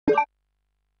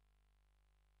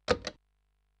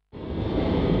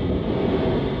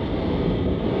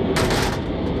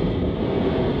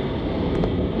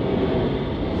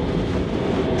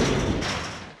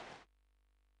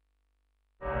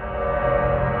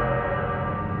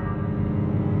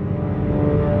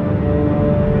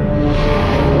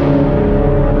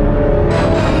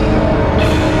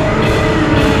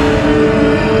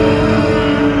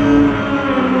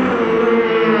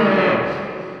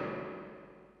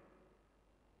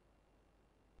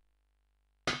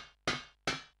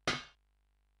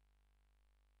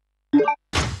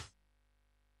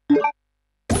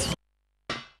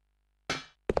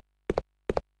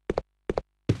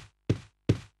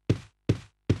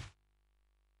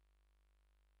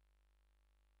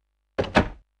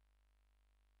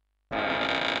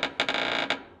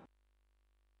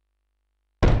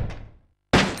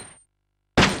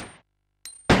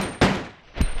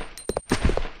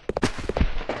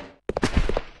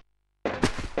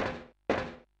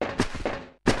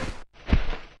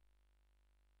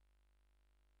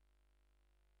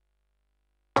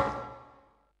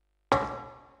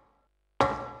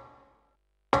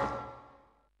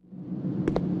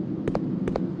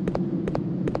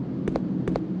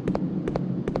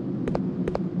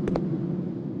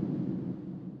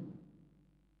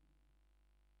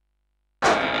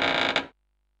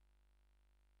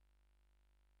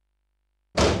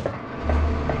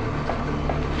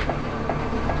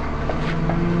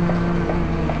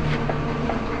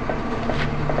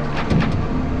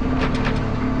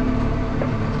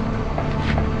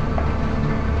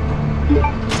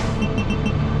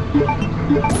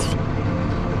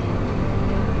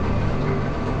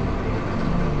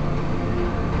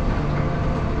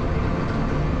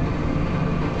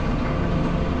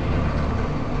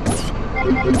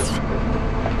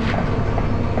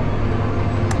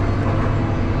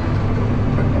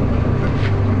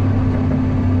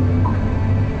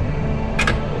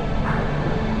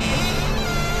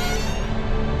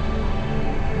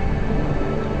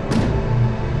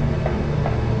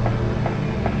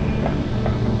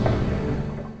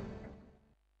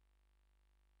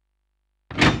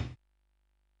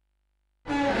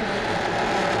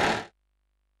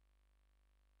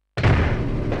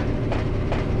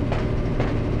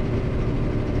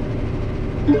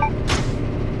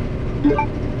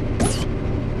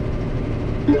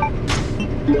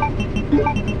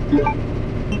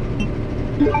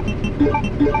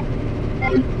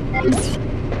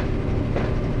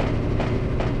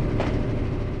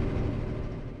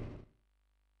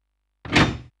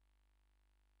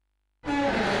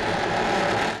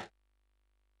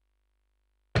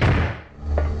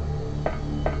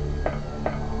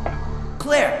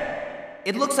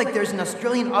It looks like there's an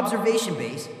Australian observation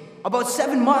base about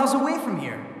 7 miles away from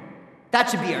here. That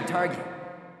should be our target.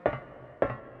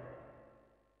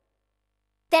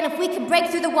 Then if we can break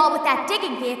through the wall with that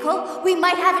digging vehicle, we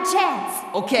might have a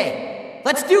chance. Okay,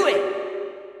 let's do it!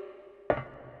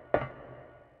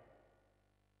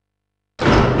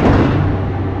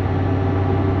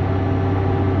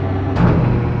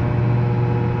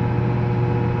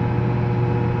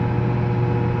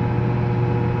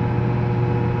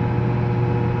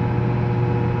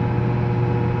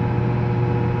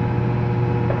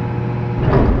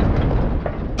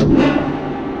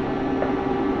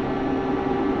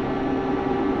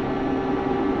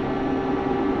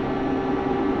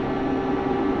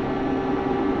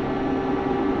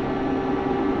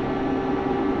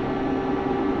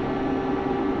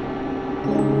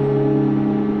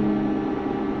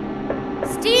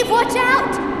 Steve, watch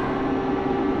out!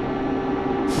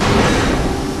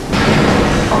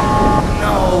 Oh,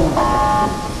 no!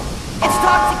 It's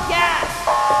toxic gas!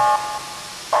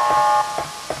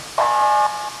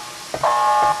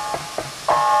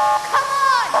 Come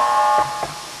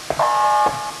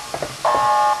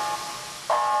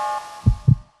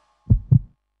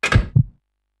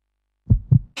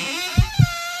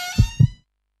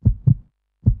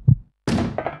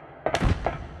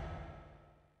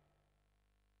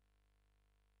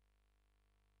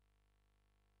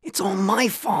It's all my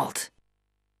fault.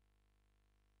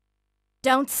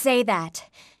 Don't say that.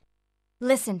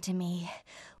 Listen to me.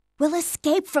 We'll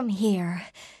escape from here.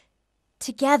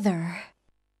 Together.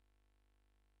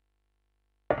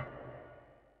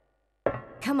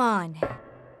 Come on.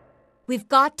 We've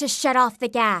got to shut off the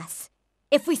gas.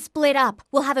 If we split up,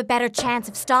 we'll have a better chance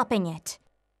of stopping it.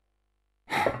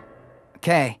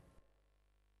 Okay.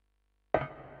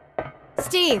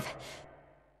 Steve!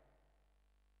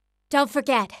 Don't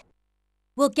forget.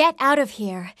 We'll get out of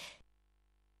here.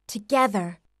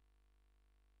 Together.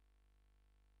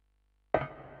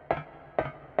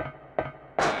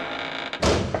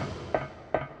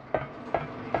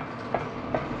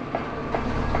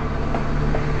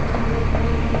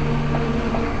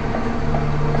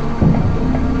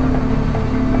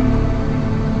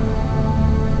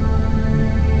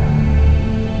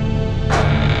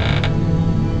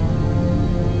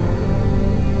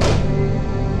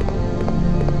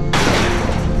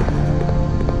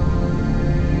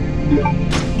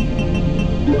 Yeah.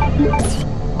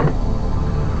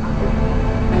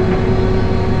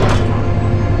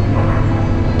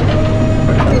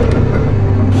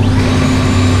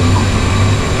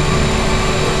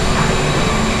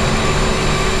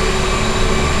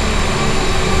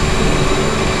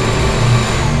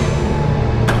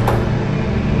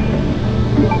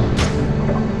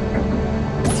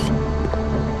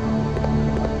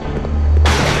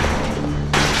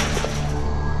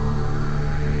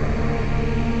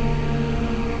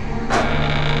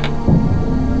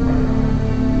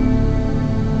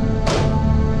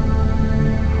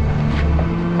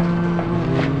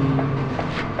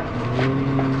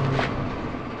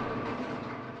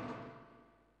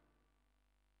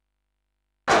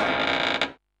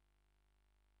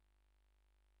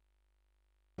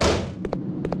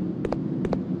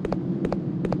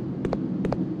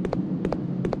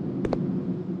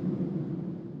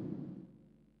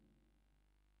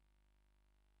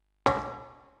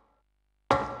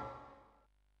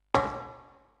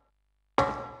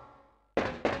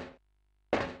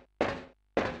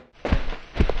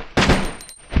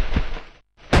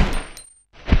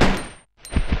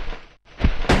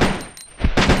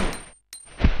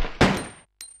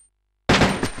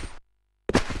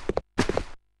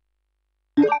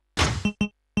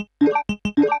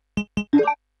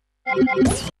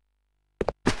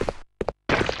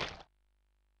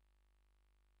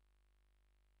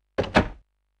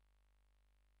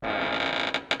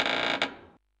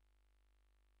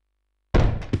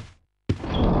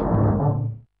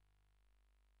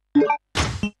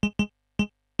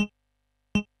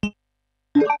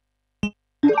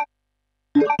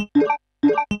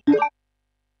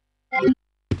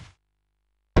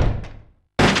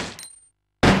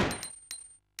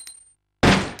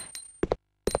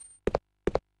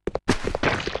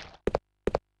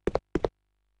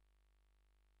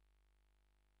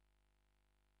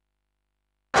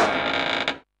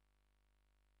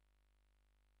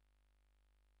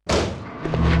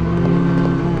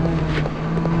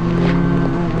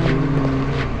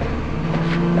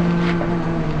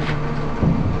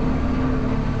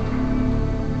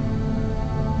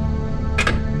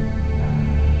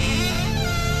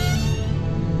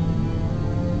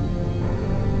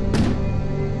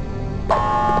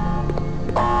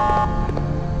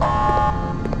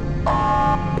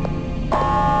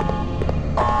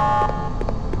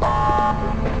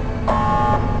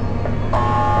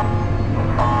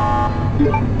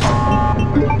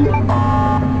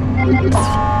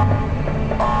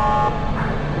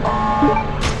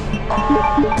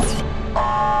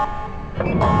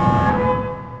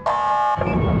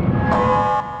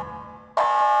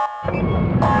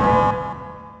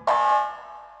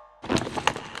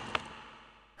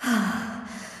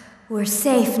 We're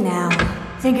safe now.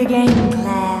 Think again,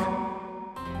 Claire.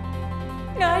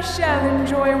 I shall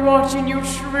enjoy watching you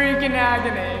shriek in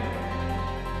agony.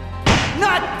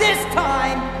 Not this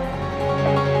time!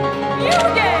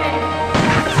 You game!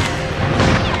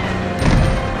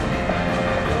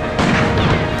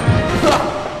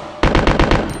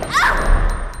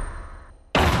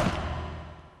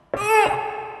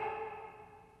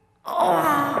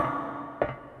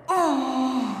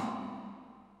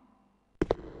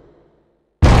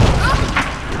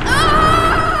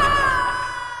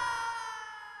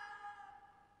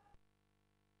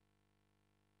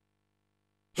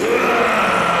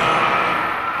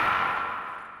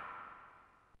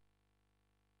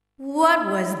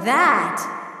 What was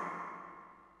that?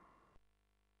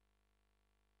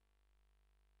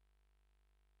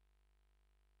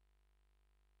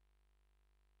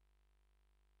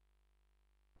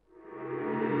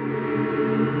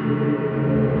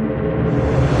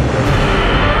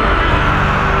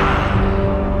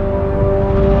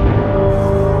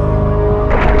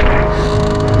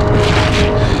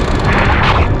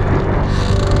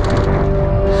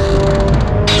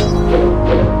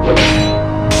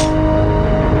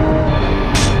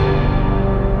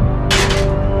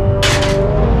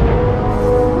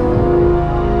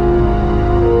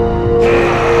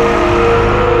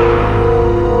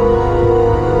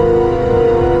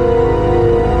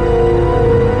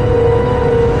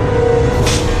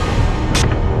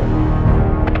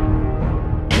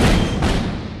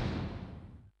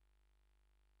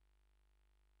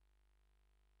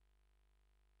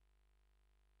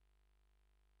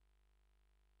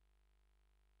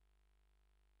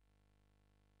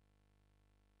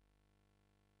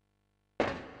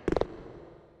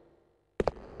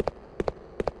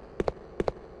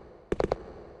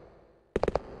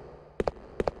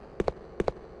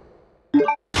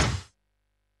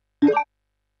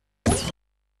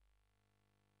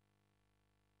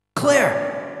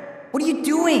 Claire! What are you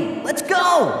doing? Let's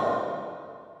go!